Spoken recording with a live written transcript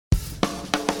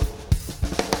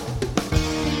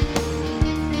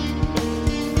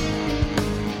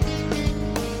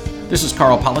This is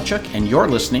Carl Palachuk, and you're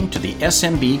listening to the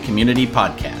SMB Community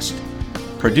Podcast,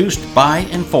 produced by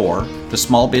and for the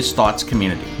Small Biz Thoughts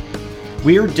community.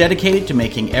 We're dedicated to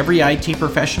making every IT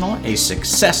professional a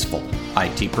successful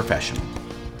IT professional.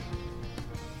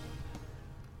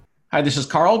 Hi, this is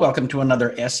Carl. Welcome to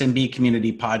another SMB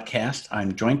Community Podcast.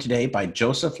 I'm joined today by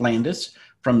Joseph Landis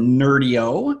from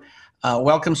Nerdio.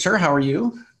 Welcome, sir. How are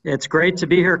you? It's great to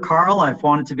be here, Carl. I've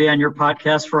wanted to be on your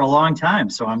podcast for a long time,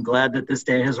 so I'm glad that this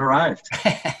day has arrived.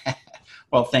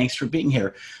 Well, thanks for being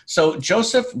here. So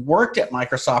Joseph worked at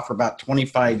Microsoft for about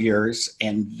 25 years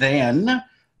and then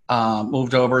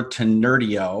moved over to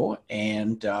Nerdio,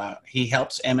 and he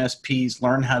helps MSPs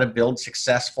learn how to build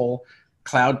successful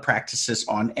cloud practices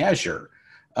on Azure.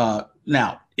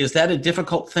 Now, is that a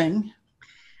difficult thing?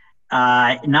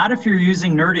 Not if you're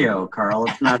using Nerdio, Carl.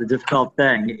 It's not a difficult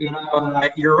thing.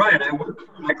 You're right. I worked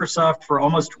for Microsoft for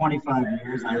almost 25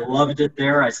 years. I loved it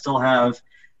there. I still have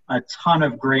a ton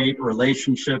of great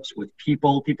relationships with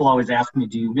people. People always ask me,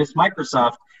 do you miss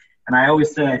Microsoft? And I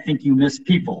always say, I think you miss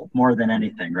people more than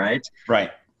anything, right?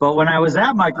 Right. But when I was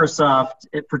at Microsoft,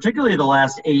 particularly the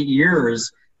last 8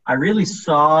 years, I really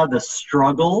saw the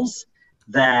struggles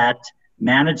that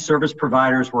managed service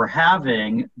providers were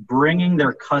having bringing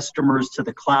their customers to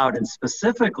the cloud, and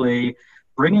specifically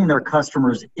bringing their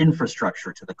customers'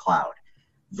 infrastructure to the cloud.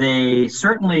 They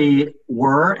certainly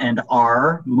were and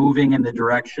are moving in the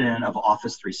direction of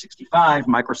Office 365,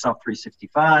 Microsoft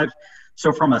 365.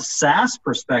 So from a SaaS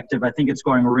perspective, I think it's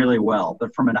going really well.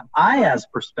 But from an IaaS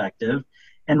perspective,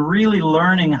 and really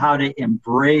learning how to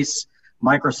embrace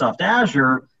Microsoft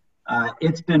Azure,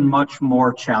 it's been much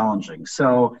more challenging.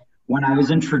 So when I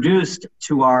was introduced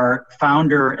to our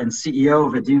founder and CEO,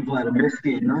 Vadim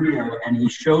Vladimirsky at Nerdio, and he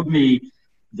showed me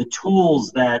the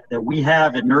tools that we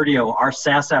have at Nerdio, our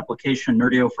SaaS application,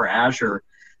 Nerdio for Azure,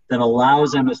 that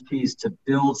allows MSPs to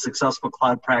build successful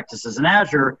cloud practices in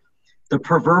Azure, the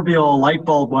proverbial light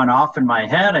bulb went off in my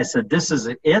head. I said, this is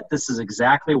it. This is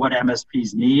exactly what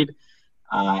MSPs need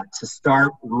to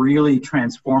start really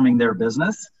transforming their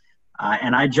business.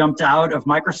 And I jumped out of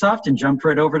Microsoft and jumped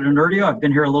right over to Nerdio. I've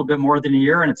been here a little bit more than a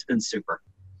year, and it's been super.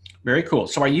 Very cool.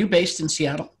 So are you based in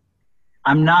Seattle?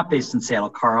 I'm not based in Seattle,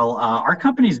 Carl. Our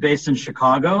company's based in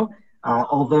Chicago,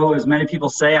 although as many people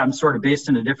say, I'm sort of based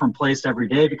in a different place every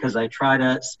day because I try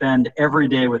to spend every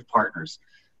day with partners.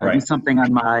 I do something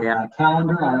on my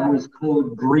calendar. I always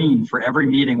code green for every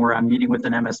meeting where I'm meeting with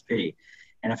an MSP.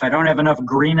 And if I don't have enough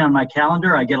green on my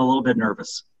calendar, I get a little bit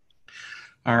nervous.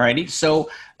 All righty. So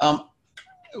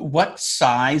what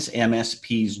size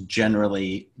MSPs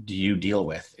generally do you deal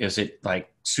with? Is it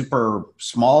like super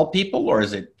small people, or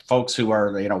is it folks who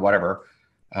are, whatever,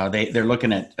 they're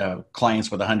looking at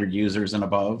clients with 100 users and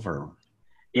above? Or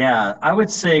Yeah, I would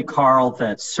say, Carl,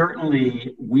 that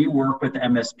certainly we work with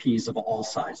MSPs of all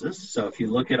sizes. So if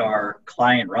you look at our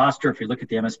client roster, if you look at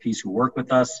the MSPs who work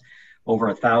with us, over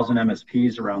 1,000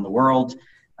 MSPs around the world,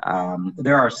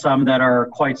 there are some that are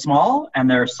quite small, and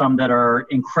there are some that are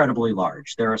incredibly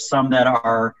large. There are some that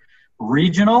are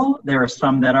regional. There are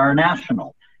some that are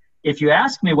national. If you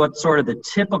ask me what sort of the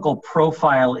typical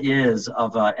profile is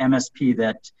of a MSP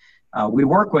that we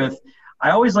work with, I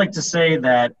always like to say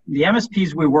that the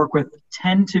MSPs we work with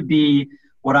tend to be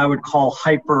what I would call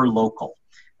hyper-local.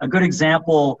 A good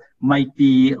example might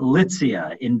be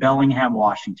Litsea in Bellingham,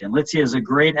 Washington. Litsea is a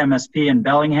great MSP in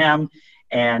Bellingham.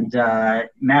 And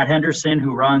Matt Henderson,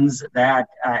 who runs that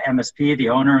MSP, the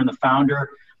owner and the founder,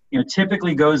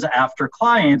 typically goes after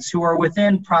clients who are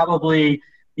within probably,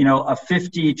 a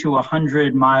 50 to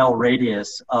 100 mile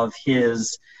radius of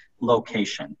his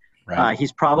location. Right.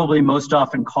 He's probably most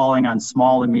often calling on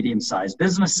small and medium-sized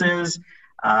businesses,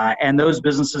 and those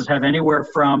businesses have anywhere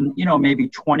from, maybe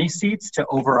 20 seats to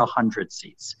over 100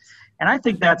 seats. And I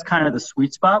think that's kind of the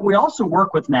sweet spot. We also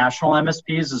work with national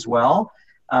MSPs as well.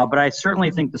 But I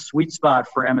certainly think the sweet spot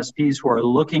for MSPs who are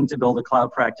looking to build a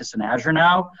cloud practice in Azure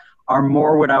now are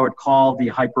more what I would call the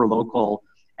hyper-local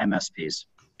MSPs.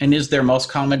 And is their most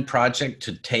common project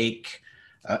to take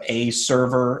a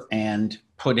server and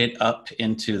put it up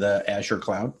into the Azure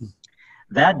cloud?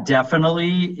 That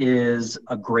definitely is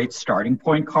a great starting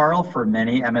point, Carl, for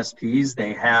many MSPs.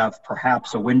 They have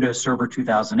perhaps a Windows Server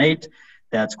 2008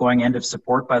 that's going end of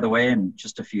support, by the way, in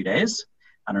just a few days.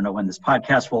 I don't know when this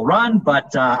podcast will run,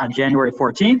 but on January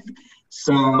 14th.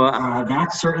 So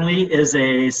that certainly is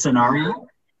a scenario.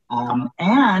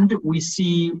 And we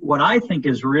see what I think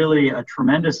is really a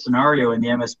tremendous scenario in the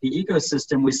MSP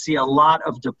ecosystem. We see a lot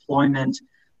of deployment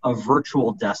of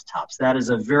virtual desktops. That is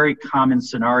a very common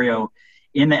scenario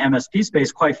in the MSP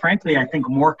space. Quite frankly, I think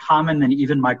more common than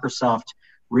even Microsoft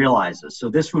realizes. So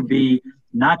this would be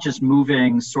not just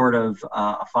moving sort of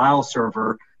a file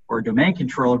server or a domain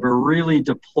controller, but really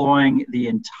deploying the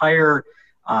entire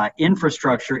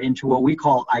infrastructure into what we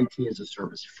call IT as a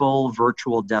service, full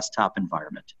virtual desktop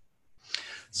environment.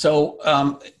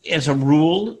 So as a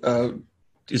rule,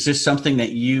 is this something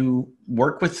that you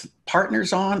work with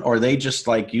partners on, or they just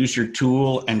like use your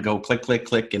tool and go click, click,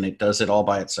 click, and it does it all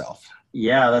by itself?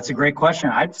 Yeah, that's a great question.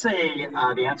 I'd say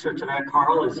the answer to that,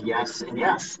 Carl, is yes and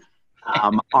yes.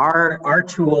 Our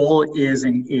tool is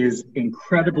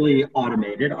incredibly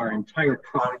automated. Our entire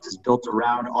product is built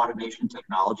around automation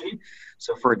technology.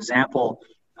 So, for example,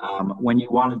 when you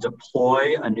want to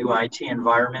deploy a new IT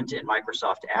environment in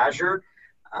Microsoft Azure,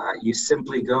 you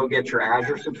simply go get your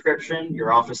Azure subscription,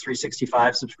 your Office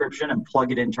 365 subscription, and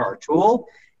plug it into our tool.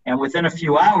 And within a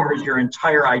few hours, your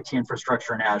entire IT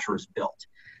infrastructure in Azure is built.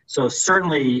 So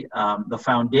certainly the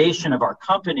foundation of our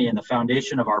company and the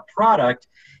foundation of our product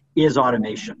is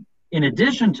automation. In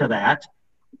addition to that,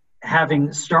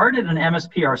 having started an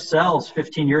MSP ourselves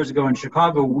 15 years ago in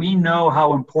Chicago, we know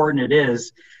how important it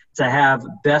is to have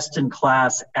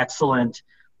best-in-class, excellent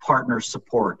partner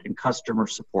support and customer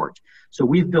support. So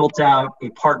we've built out a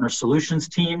partner solutions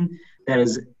team that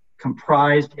is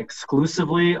comprised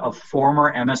exclusively of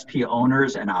former MSP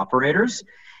owners and operators.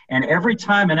 And every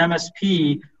time an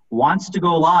MSP wants to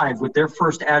go live with their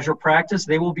first Azure practice,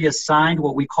 they will be assigned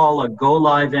what we call a go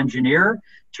live engineer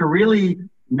to really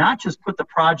not just put the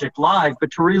project live, but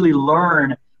to really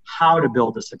learn how to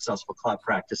build a successful cloud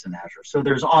practice in Azure. So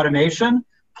there's automation,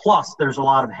 plus there's a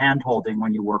lot of hand-holding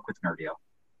when you work with Nerdio.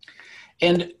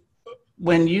 And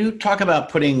when you talk about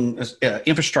putting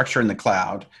infrastructure in the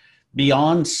cloud,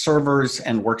 beyond servers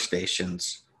and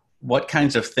workstations, what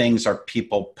kinds of things are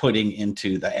people putting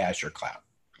into the Azure cloud?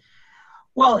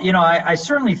 Well, you know, I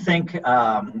certainly think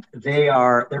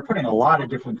they're putting a lot of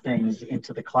different things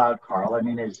into the cloud, Carl. I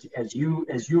mean, as you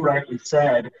rightly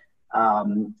said,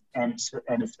 and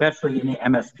especially in the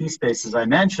MSP space, as I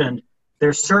mentioned,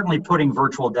 they're certainly putting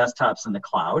virtual desktops in the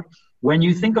cloud. When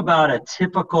you think about a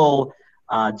typical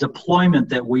deployment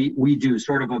that we do,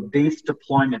 sort of a base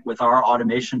deployment with our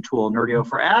automation tool, Nerdio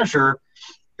for Azure,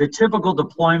 the typical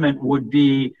deployment would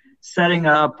be setting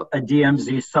up a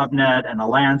DMZ subnet and a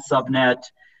LAN subnet,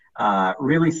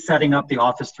 really setting up the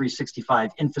Office 365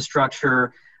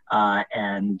 infrastructure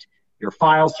and your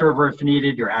file server if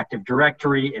needed, your Active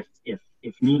Directory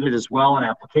if needed as well, an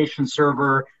application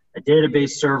server, a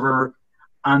database server.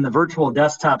 On the virtual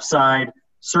desktop side,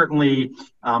 certainly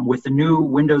with the new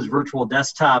Windows Virtual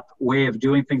Desktop way of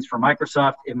doing things for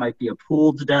Microsoft, it might be a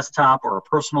pooled desktop or a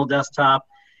personal desktop.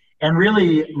 And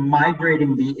really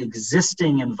migrating the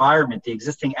existing environment, the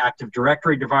existing Active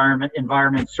Directory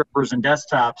environment, servers and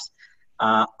desktops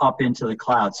up into the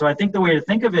cloud. So I think the way to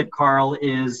think of it, Carl,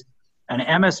 is an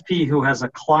MSP who has a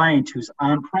client who's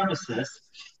on premises.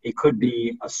 It could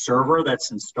be a server that's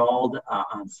installed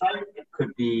on site. It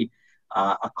could be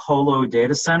a colo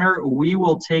data center. We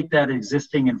will take that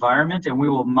existing environment and we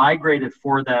will migrate it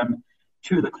for them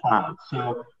to the cloud.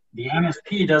 So the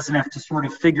MSP doesn't have to sort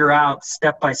of figure out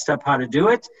step by step how to do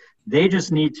it. They just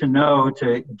need to know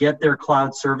to get their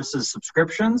cloud services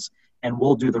subscriptions, and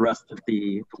we'll do the rest of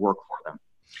the work for them.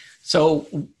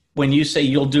 So when you say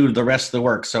you'll do the rest of the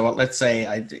work, so let's say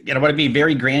I want to be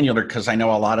very granular because I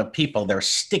know a lot of people, their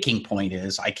sticking point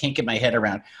is I can't get my head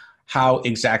around how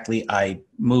exactly I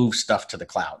move stuff to the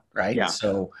cloud, right? Yeah.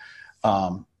 So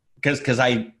because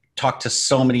I talk to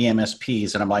so many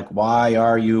MSPs and I'm like, why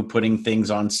are you putting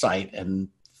things on site? And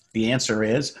the answer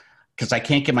is because I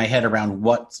can't get my head around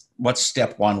what's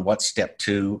step one, what's step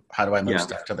two, how do I move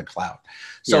stuff to the cloud?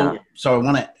 So I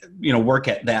want to work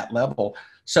at that level.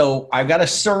 So I've got a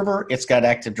server, it's got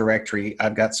Active Directory,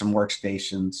 I've got some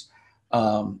workstations.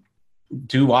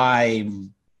 Do I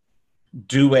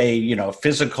do a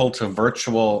physical to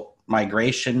virtual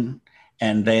migration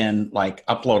and then like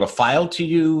upload a file to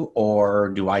you, or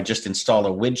do I just install a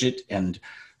widget and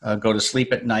go to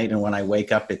sleep at night and when I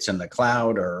wake up it's in the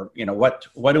cloud? Or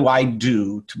what do I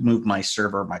do to move my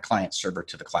server, my client server,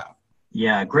 to the cloud?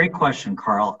 Yeah, great question,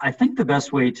 Carl. I think the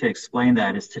best way to explain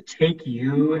that is to take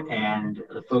you and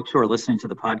the folks who are listening to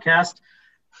the podcast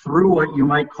through what you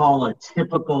might call a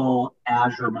typical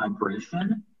Azure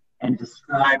migration and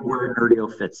describe where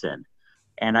Nerdio fits in.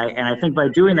 And I think by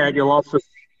doing that, you'll also see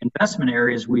investment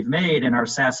areas we've made in our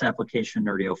SaaS application,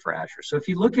 Nerdio for Azure. So if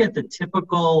you look at the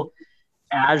typical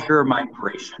Azure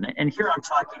migration, and here I'm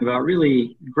talking about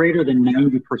really greater than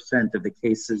 90% of the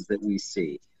cases that we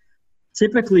see,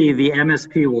 typically the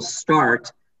MSP will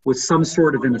start with some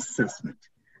sort of an assessment.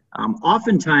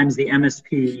 Oftentimes the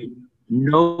MSP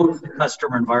knows the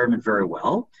customer environment very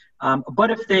well.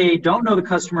 But if they don't know the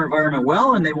customer environment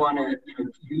well and they want to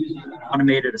use an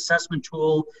automated assessment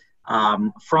tool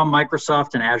from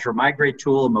Microsoft, an Azure Migrate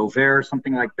tool, a Mover,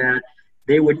 something like that,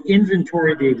 they would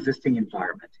inventory the existing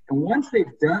environment. And once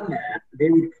they've done that, they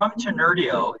would come to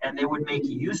Nerdio and they would make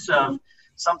use of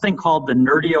something called the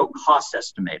Nerdio Cost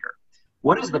Estimator.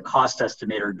 What does the cost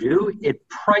estimator do? It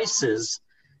prices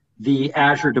the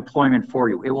Azure deployment for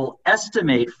you. It will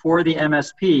estimate for the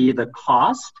MSP the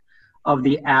cost of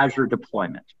the Azure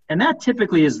deployment. And that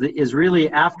typically is really,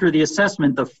 after the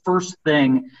assessment, the first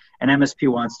thing an MSP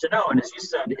wants to know. And as you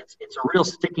said, it's a real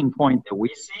sticking point that we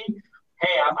see.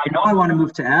 Hey, I know I want to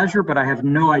move to Azure, but I have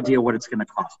no idea what it's going to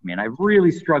cost me. And I've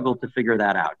really struggled to figure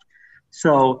that out.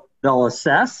 So they'll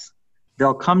assess,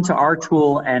 they'll come to our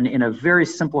tool and in a very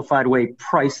simplified way,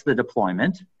 price the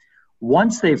deployment.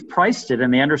 Once they've priced it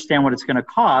and they understand what it's going to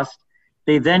cost,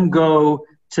 they then go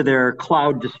to their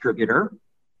cloud distributor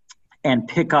and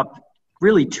pick up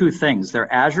really two things: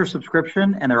 their Azure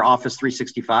subscription and their Office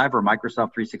 365 or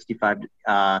Microsoft 365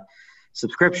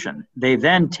 subscription. They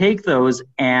then take those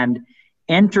and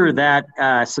enter that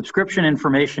subscription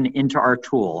information into our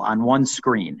tool on one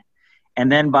screen.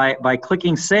 And then by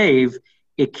clicking save,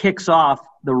 it kicks off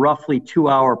the roughly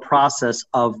 2-hour process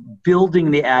of building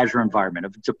the Azure environment,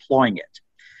 of deploying it.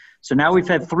 So now we've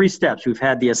had 3 steps. We've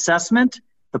had the assessment,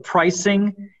 the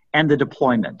pricing, and the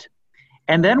deployment.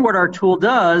 And then what our tool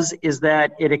does is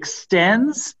that it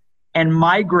extends and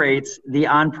migrates the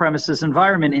on-premises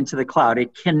environment into the cloud.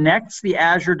 It connects the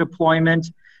Azure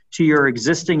deployment to your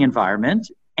existing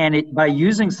environment, and by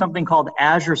using something called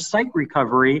Azure Site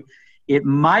Recovery, it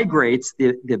migrates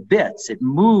the bits. It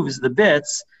moves the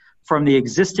bits from the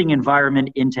existing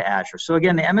environment into Azure. So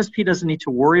again, the MSP doesn't need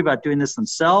to worry about doing this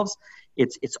themselves.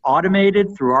 It's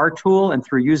automated through our tool and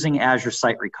through using Azure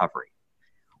Site Recovery.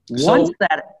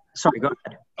 Sorry, go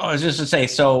ahead. I was just to say,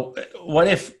 so what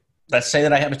if, let's say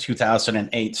that I have a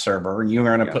 2008 server and you're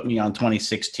going to put me on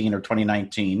 2016 or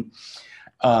 2019.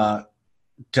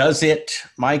 Does it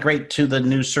migrate to the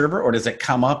new server, or does it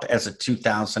come up as a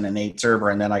 2008 server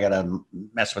and then I got to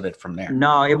mess with it from there?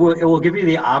 No, it will give you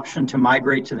the option to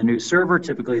migrate to the new server,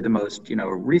 typically the most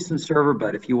recent server.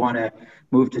 But if you want to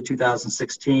move to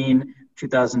 2016,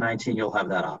 2019, you'll have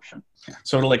that option.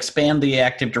 So it'll expand the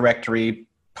Active Directory,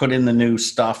 put in the new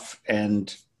stuff,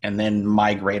 and then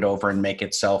migrate over and make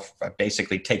itself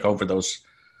basically take over those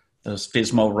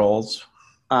FSMO roles.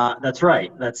 That's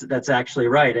right. That's actually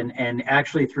right. And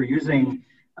actually, through using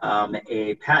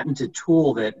a patented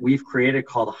tool that we've created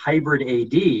called Hybrid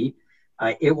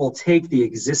AD, it will take the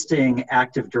existing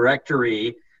Active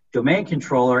Directory domain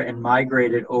controller and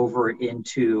migrate it over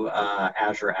into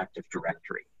Azure Active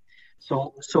Directory.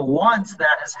 So once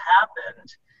that has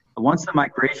happened, once the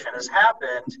migration has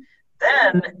happened,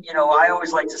 then I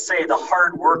always like to say the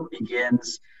hard work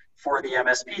begins for the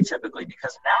MSP typically,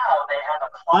 because now they have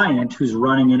a client who's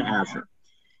running in Azure.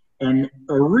 And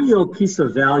a real piece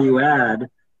of value add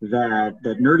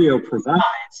that Nerdio provides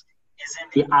is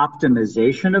in the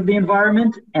optimization of the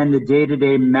environment and the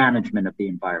day-to-day management of the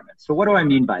environment. So what do I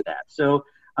mean by that? So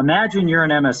imagine you're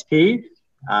an MSP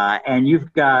and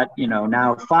you've got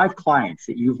now 5 clients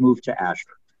that you've moved to Azure.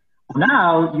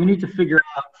 Now you need to figure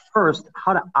out first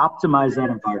how to optimize that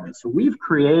environment. So we've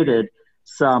created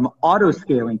some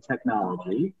auto-scaling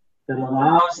technology that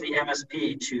allows the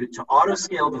MSP to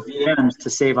auto-scale the VMs to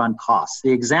save on costs.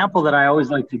 The example that I always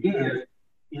like to give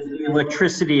is the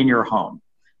electricity in your home.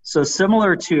 So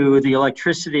similar to the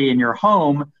electricity in your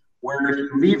home, where if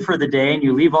you leave for the day and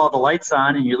you leave all the lights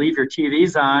on and you leave your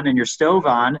TVs on and your stove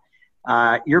on,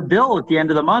 your bill at the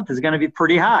end of the month is going to be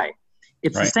pretty high.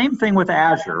 It's right. The same thing with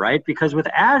Azure, right? Because with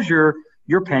Azure,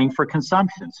 you're paying for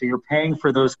consumption. So you're paying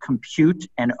for those compute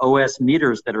and OS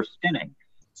meters that are spinning.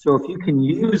 So if you can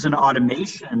use an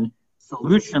automation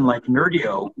solution like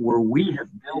Nerdio, where we have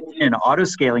built in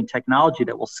auto-scaling technology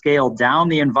that will scale down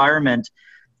the environment,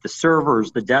 the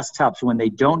servers, the desktops, when they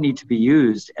don't need to be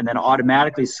used, and then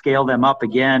automatically scale them up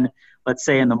again, let's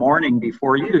say in the morning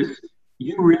before use,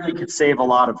 you really could save a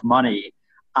lot of money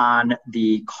on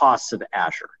the costs of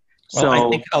Azure. Well, I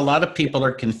think a lot of people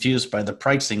are confused by the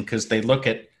pricing because they look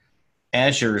at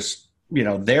Azure's,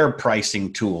 their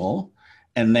pricing tool,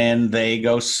 and then they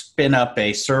go spin up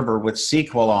a server with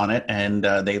SQL on it, and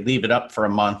they leave it up for a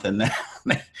month, and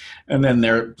then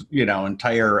their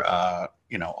entire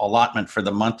allotment for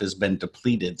the month has been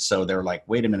depleted. So they're like,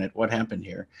 wait a minute, what happened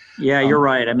here? Yeah, you're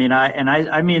right.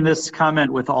 I mean this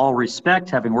comment with all respect,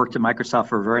 having worked at Microsoft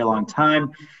for a very long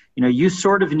time. You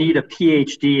sort of need a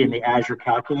PhD in the Azure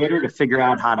calculator to figure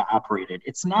out how to operate it.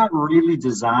 It's not really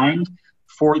designed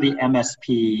for the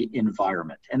MSP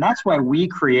environment. And that's why we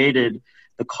created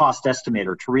the cost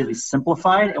estimator, to really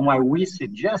simplify it, and why we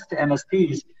suggest to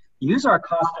MSPs use our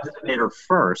cost estimator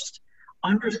first,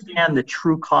 understand the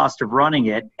true cost of running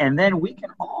it, and then we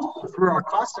can also, through our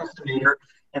cost estimator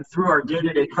and through our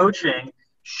day-to-day coaching,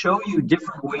 show you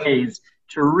different ways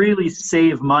to really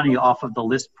save money off of the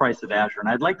list price of Azure. And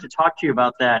I'd like to talk to you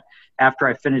about that after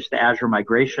I finish the Azure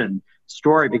migration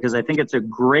story, because I think it's a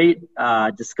great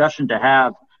discussion to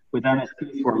have with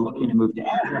MSPs who are looking to move to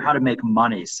Azure, how to make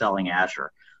money selling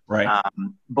Azure. Right.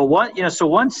 But what, so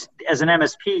once as an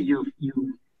MSP, you've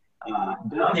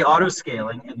done the auto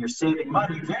scaling and you're saving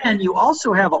money, then you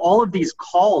also have all of these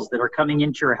calls that are coming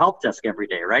into your help desk every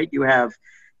day, right? You have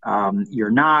your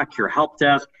NOC, your help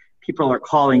desk. People are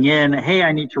calling in, hey,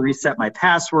 I need to reset my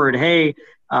password. Hey,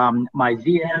 my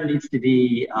VM needs to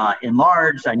be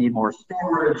enlarged. I need more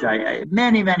storage.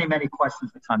 Many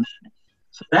questions that come in.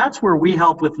 So that's where we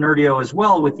help with Nerdio as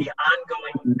well, with the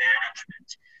ongoing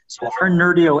management. So our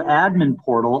Nerdio admin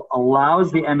portal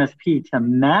allows the MSP to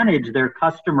manage their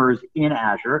customers in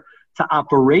Azure, to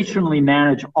operationally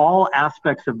manage all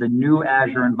aspects of the new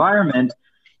Azure environment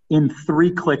in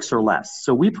 3 clicks or less.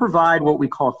 So we provide what we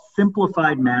call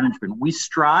simplified management. We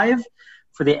strive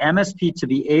for the MSP to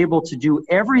be able to do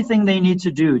everything they need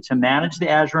to do to manage the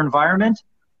Azure environment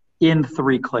in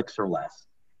 3 clicks or less.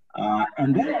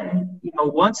 And then,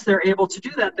 once they're able to do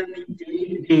that, then the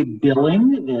day-to-day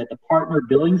billing, the partner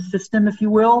billing system, if you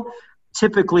will,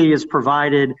 typically is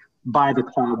provided by the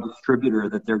cloud distributor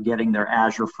that they're getting their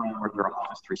Azure from or their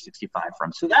Office 365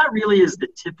 from. So that really is the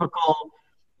typical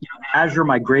Azure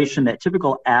migration, that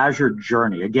typical Azure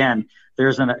journey. Again,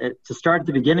 to start at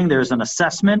the beginning, there's an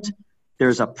assessment,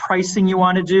 there's a pricing you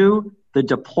want to do, the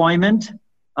deployment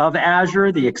of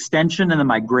Azure, the extension and the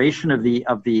migration of the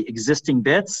existing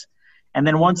bits. And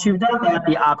then once you've done that,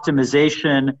 the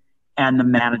optimization and the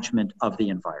management of the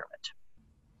environment.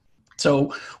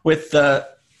 So with the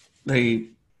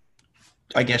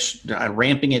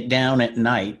ramping it down at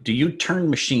night, do you turn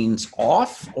machines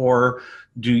off, or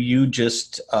do you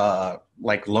just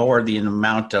lower the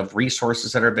amount of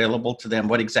resources that are available to them?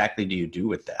 What exactly do you do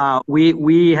with that?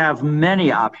 We have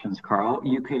many options, Carl.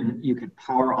 You could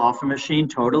power off a machine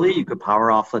totally. You could power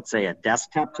off, let's say, a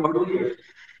desktop totally.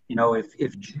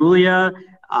 If Julia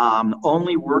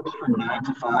only works from 9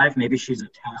 to 5, maybe she's a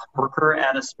task worker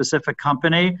at a specific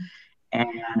company, and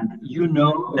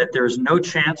that there's no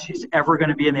chance she's ever going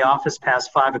to be in the office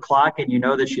past 5 o'clock, and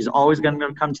that she's always going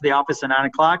to come to the office at 9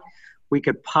 o'clock, we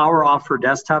could power off her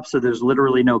desktop so there's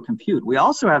literally no compute. We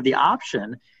also have the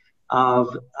option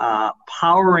of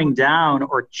powering down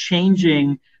or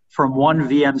changing from one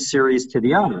VM series to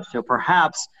the other. So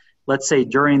perhaps, let's say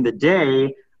during the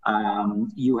day,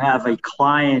 you have a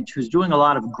client who's doing a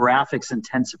lot of graphics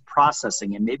intensive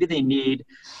processing, and maybe they need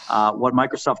what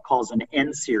Microsoft calls an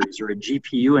N series or a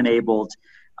GPU enabled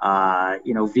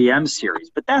VM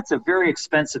series. But that's a very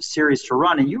expensive series to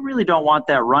run, and you really don't want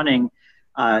that running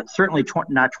certainly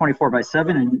not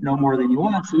 24/7 and no more than you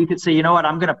want. So you could say,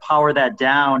 I'm going to power that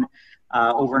down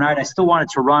overnight. I still want it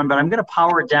to run, but I'm going to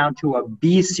power it down to a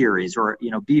B series, or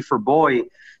B for boy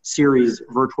series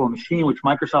virtual machine, which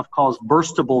Microsoft calls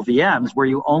burstable VMs, where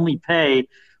you only pay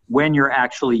when you're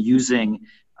actually using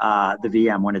the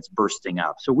VM, when it's bursting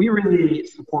up. So we really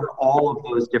support all of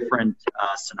those different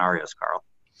scenarios, Carl.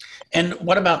 And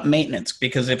what about maintenance?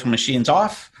 Because if a machine's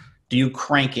off, do you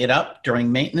crank it up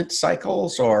during maintenance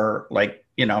cycles? Or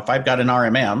if I've got an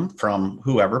RMM from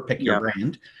whoever, pick your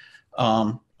brand,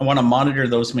 I want to monitor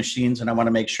those machines and I want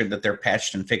to make sure that they're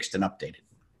patched and fixed and updated.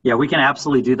 Yeah, we can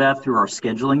absolutely do that through our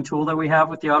scheduling tool that we have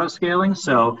with the auto scaling.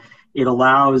 So it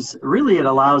allows the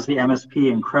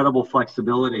MSP incredible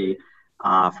flexibility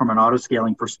from an auto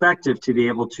scaling perspective to be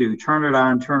able to turn it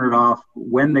on, turn it off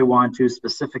when they want to,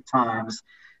 specific times,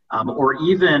 or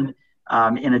even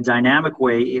in a dynamic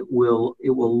way, it will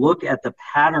look at the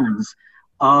patterns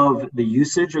of the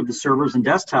usage of the servers and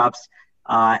desktops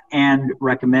and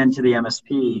recommend to the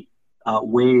MSP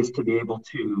ways to be able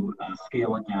to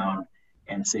scale it down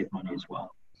and save money as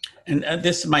well. And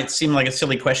this might seem like a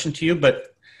silly question to you,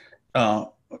 but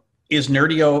is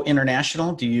Nerdio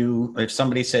international? If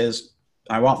somebody says,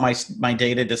 I want my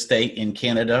data to stay in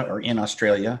Canada or in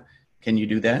Australia, can you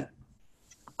do that?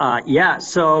 Yeah,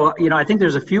 so I think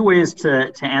there's a few ways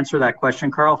to answer that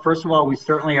question, Carl. First of all, we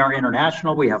certainly are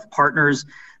international. We have partners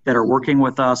that are working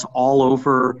with us all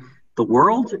over the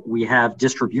world. We have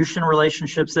distribution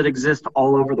relationships that exist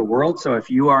all over the world. So if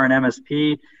you are an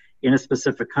MSP in a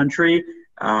specific country,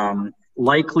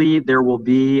 likely there will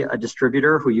be a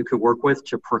distributor who you could work with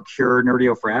to procure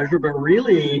Nerdio for Azure. But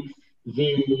really,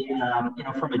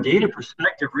 From a data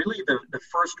perspective, really the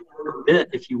first order bit,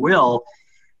 if you will,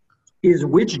 is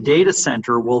which data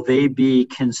center will they be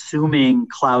consuming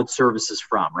cloud services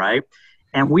from, right?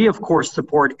 And we, of course,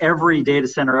 support every data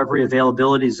center, every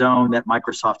availability zone that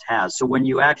Microsoft has. So when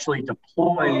you actually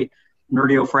deploy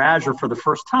Nerdio for Azure for the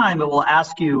first time, it will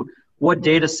ask you, what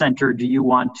data center do you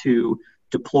want to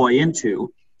deploy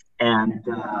into? And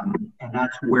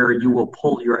that's where you will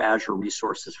pull your Azure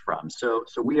resources from. So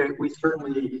we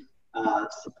certainly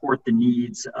support the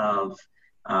needs of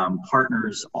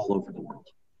partners all over the world.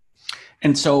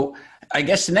 And so I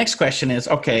guess the next question is,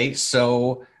 okay,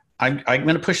 so I'm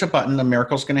going to push a button, a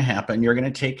miracle's going to happen, you're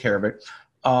going to take care of it.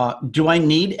 Do I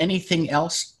need anything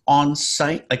else on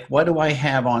site? Like, what do I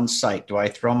have on site? Do I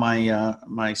throw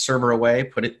my server away,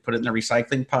 put it in the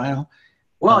recycling pile?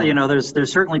 Well,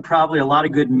 there's certainly probably a lot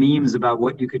of good memes about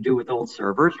what you could do with old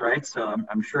servers, right? So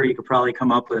I'm sure you could probably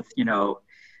come up with,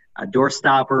 door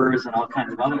stoppers and all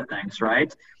kinds of other things,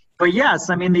 right? But yes,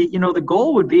 I mean, the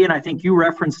goal would be, and I think you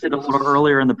referenced it a little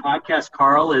earlier in the podcast,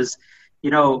 Carl, is,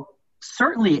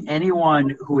 certainly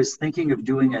anyone who is thinking of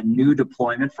doing a new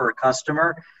deployment for a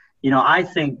customer, I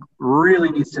think really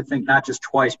needs to think not just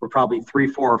twice, but probably 3,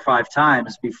 4, or 5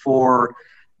 times before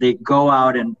they go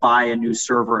out and buy a new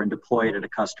server and deploy it at a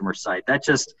customer site. That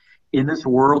just, in this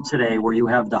world today where you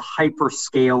have the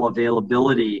hyperscale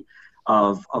availability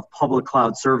of public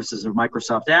cloud services of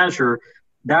Microsoft Azure,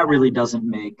 that really doesn't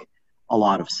make a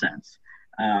lot of sense.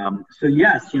 So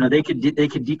yes, they could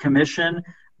decommission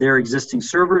their existing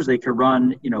servers. They could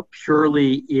run,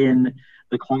 purely in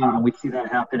the cloud, and we see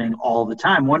that happening all the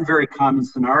time. One very common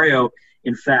scenario,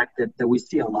 in fact, that we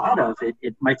see a lot of,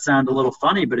 it might sound a little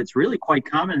funny, but it's really quite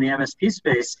common in the MSP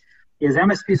space, is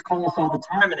MSPs call us all the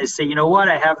time and they say, you know what,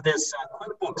 I have this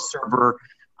QuickBooks server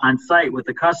on site with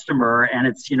the customer and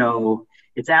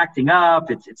it's acting up,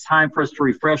 it's time for us to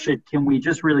refresh it. Can we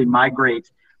just really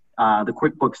migrate the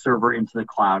QuickBooks server into the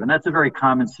cloud? And that's a very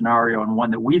common scenario and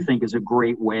one that we think is a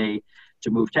great way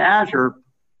to move to Azure.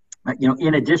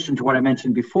 In addition to what I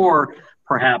mentioned before,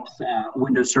 perhaps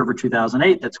Windows Server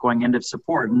 2008 that's going into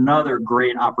support, another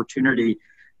great opportunity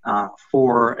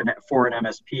for an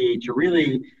MSP to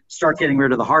really start getting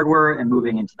rid of the hardware and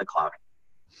moving into the cloud.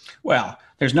 Well,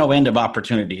 there's no end of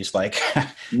opportunities. Like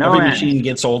no every end. Machine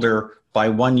gets older by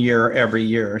 1 year every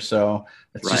year, so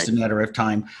it's Right. just a matter of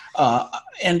time.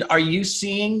 And are you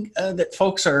seeing that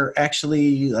folks are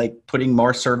actually like putting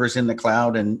more servers in the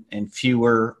cloud and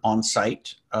fewer on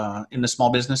site in the small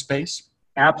business space?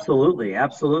 Absolutely.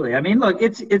 I mean, look,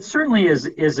 it certainly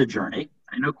is a journey.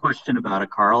 No question about it,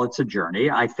 Carl. It's a journey.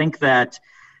 I think that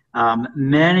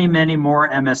many more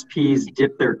MSPs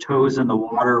dipped their toes in the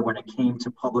water when it came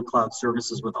to public cloud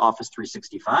services with Office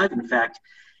 365. In fact,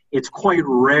 it's quite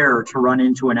rare to run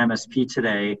into an MSP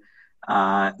today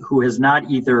who has not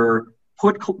either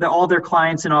put all their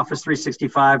clients in Office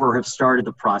 365 or have started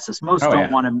the process. Most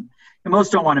don't want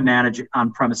to manage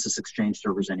on-premises Exchange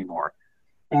servers anymore.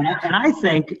 And I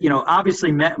think,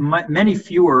 obviously many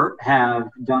fewer have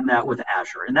done that with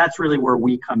Azure. And that's really where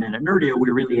we come in at Nerdio.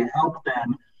 We really help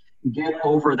them get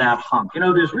over that hump.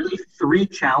 There's really 3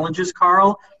 challenges,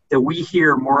 Carl, that we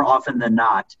hear more often than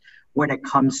not when it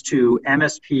comes to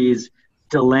MSPs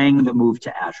delaying the move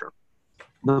to Azure.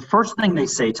 The first thing they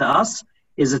say to us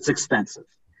is it's expensive.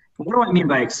 What do I mean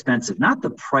by expensive? Not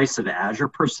the price of Azure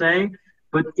per se,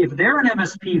 but if they're an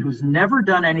MSP who's never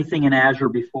done anything in Azure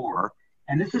before,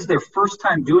 and this is their first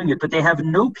time doing it, but they have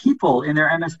no people in their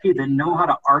MSP that know how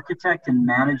to architect and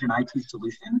manage an IT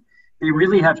solution, they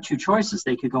really have 2 choices.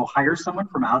 They could go hire someone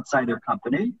from outside their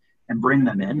company and bring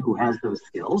them in who has those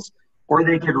skills, or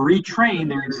they could retrain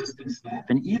their existing staff.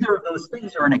 And either of those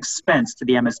things are an expense to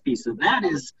the MSP. So that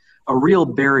is a real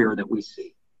barrier that we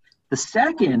see. The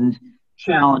second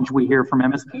challenge we hear from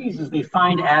MSPs is they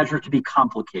find Azure to be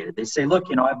complicated. They say, look,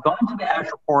 I've gone to the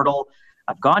Azure portal,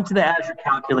 I've gone to the Azure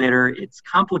calculator, it's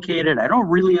complicated, I don't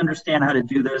really understand how to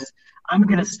do this, I'm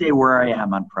going to stay where I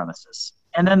am on premises.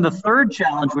 And then the third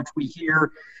challenge, which we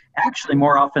hear actually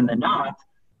more often than not,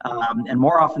 and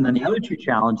more often than the other 2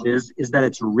 challenges, is that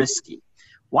it's risky.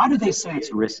 Why do they say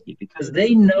it's risky? Because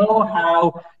they know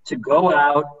how to go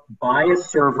out, buy a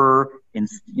server, and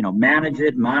manage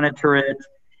it, monitor it.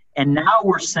 And now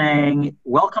we're saying,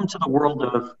 welcome to the world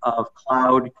of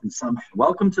cloud consumption.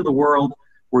 Welcome to the world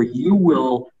where you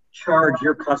will charge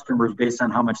your customers based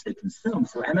on how much they consume.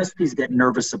 So MSPs get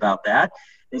nervous about that.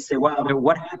 They say, well,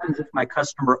 what happens if my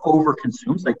customer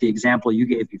overconsumes, like the example you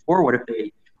gave before? What if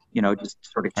they, just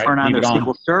sort of turn on their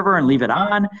SQL server and leave it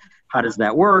on? How does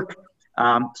that work?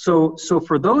 So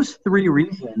for those 3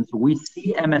 reasons, we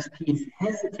see MSPs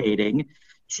hesitating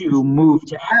to move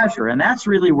to Azure. And that's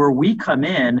really where we come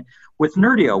in with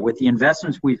Nerdio, with the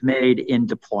investments we've made in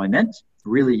deployment,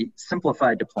 really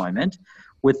simplified deployment,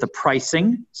 with the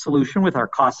pricing solution with our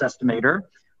cost estimator,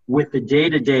 with the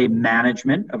day-to-day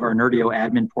management of our Nerdio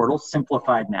admin portal,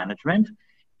 simplified management,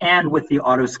 and with the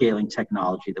auto-scaling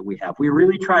technology that we have. We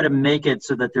really try to make it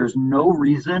so that there's no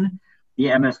reason the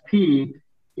MSP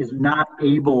is not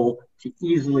able to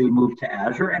easily move to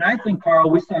Azure. And I think,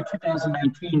 Carl, we saw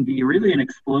 2019 be really an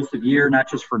explosive year, not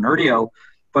just for Nerdio,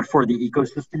 but for the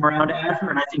ecosystem around Azure.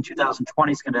 And I think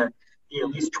 2020 is going to be at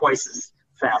least twice as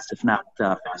fast, if not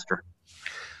faster.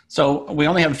 So we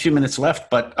only have a few minutes left,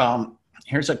 but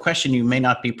here's a question you may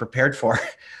not be prepared for.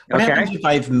 What happens if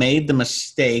I've made the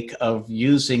mistake of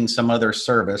using some other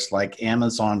service like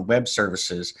Amazon Web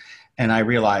Services, and I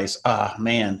realize,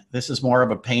 man, this is more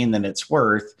of a pain than it's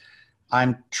worth.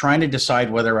 I'm trying to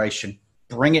decide whether I should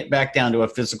bring it back down to a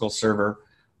physical server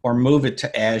or move it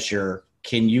to Azure.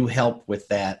 Can you help with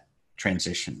that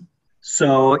transition?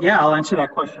 So, yeah, I'll answer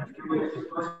that question.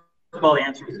 First of all, the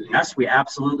answer is yes. We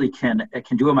absolutely can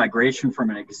do a migration from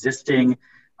an existing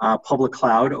public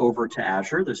cloud over to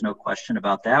Azure. There's no question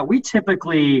about that. We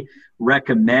typically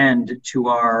recommend to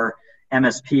our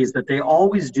MSPs that they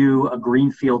always do a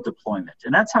greenfield deployment.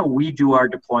 And that's how we do our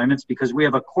deployments, because we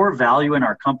have a core value in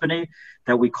our company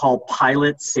that we call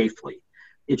pilot safely.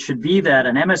 It should be that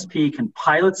an MSP can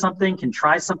pilot something, can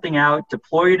try something out,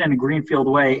 deploy it in a greenfield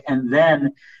way, and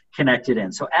then connect it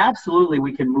in. So absolutely,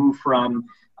 we can move from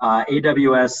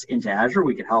AWS into Azure.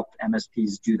 We can help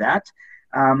MSPs do that.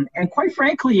 And quite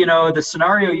frankly, the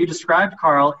scenario you described,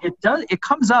 Carl, it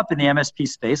comes up in the MSP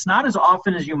space, not as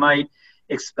often as you might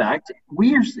expect.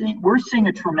 We're seeing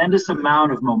a tremendous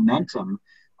amount of momentum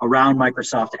around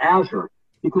Microsoft Azure,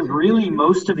 because really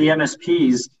most of the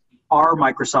MSPs are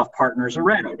Microsoft partners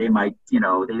already. They may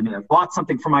have bought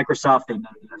something from Microsoft, they may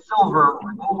be a silver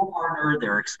or a gold partner,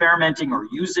 they're experimenting or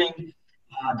using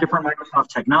different Microsoft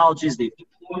technologies, they've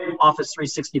deployed Office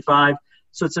 365.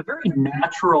 So it's a very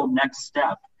natural next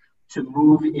step to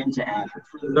move into Azure.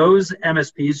 For those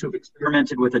MSPs who've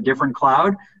experimented with a different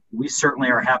cloud, we certainly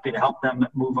are happy to help them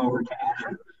move over to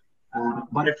Azure.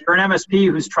 But if you're an MSP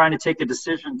who's trying to take a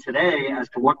decision today as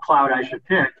to what cloud I should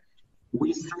pick,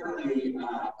 we certainly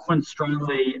would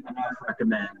strongly enough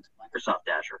recommend Microsoft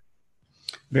Azure.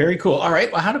 Very cool. All right.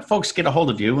 Well, how do folks get a hold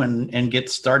of you and get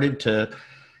started to,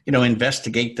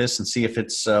 investigate this and see if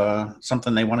it's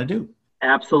something they want to do?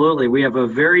 Absolutely. We have a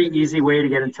very easy way to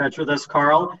get in touch with us,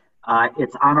 Carl.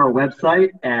 It's on our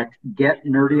website at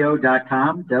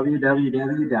getnerdio.com,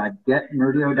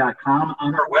 www.getnerdio.com.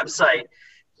 On our website,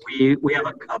 we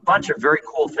have a bunch of very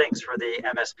cool things for the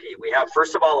MSP. We have,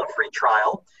 first of all, a free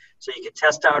trial. So you can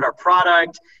test out our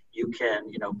product. You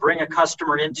can, bring a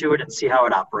customer into it and see how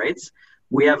it operates.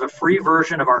 We have a free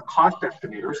version of our cost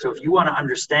estimator. So if you want to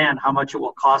understand how much it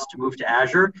will cost to move to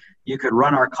Azure, you could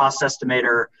run our cost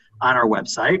estimator on our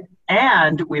website.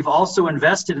 And we've also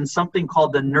invested in something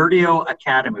called the Nerdio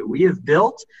Academy. We have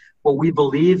built what we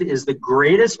believe is the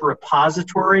greatest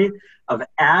repository of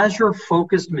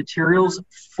Azure-focused materials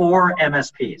for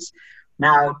MSPs.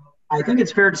 Now, I think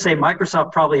it's fair to say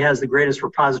Microsoft probably has the greatest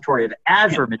repository of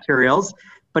Azure materials,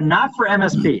 but not for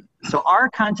MSP. So our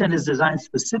content is designed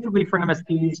specifically for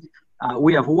MSPs.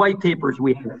 We have white papers,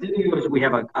 we have videos, we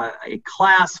have a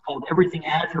class called Everything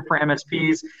Azure for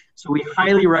MSPs. So we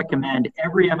highly recommend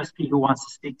every MSP who wants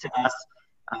to speak to us,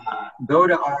 go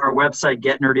to our website,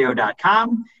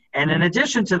 getnerdio.com. And in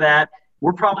addition to that,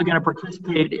 we're probably going to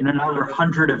participate in another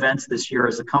 100 events this year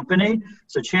as a company.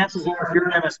 So chances are, if you're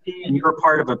an MSP and you're a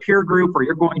part of a peer group or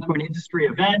you're going to an industry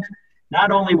event,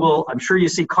 not only will, I'm sure you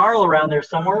see Carl around there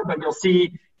somewhere, but you'll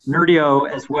see Nerdio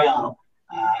as well.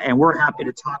 And we're happy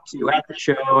to talk to you at the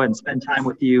show and spend time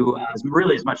with you, as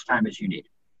much time as you need.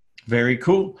 Very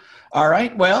cool. All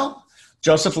right. Well,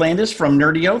 Joseph Landis from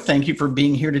Nerdio, thank you for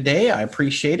being here today. I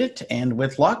appreciate it. And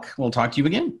with luck, we'll talk to you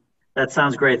again. That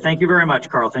sounds great. Thank you very much,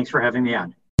 Carl. Thanks for having me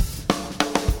on.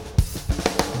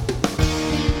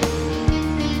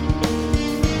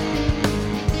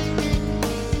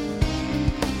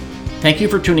 Thank you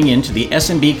for tuning in to the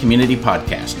SMB Community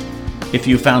Podcast. If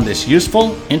you found this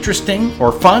useful, interesting,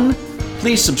 or fun,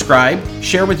 please subscribe,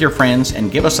 share with your friends, and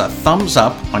give us a thumbs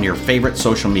up on your favorite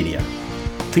social media.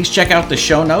 Please check out the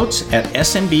show notes at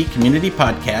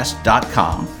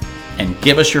smbcommunitypodcast.com and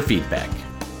give us your feedback.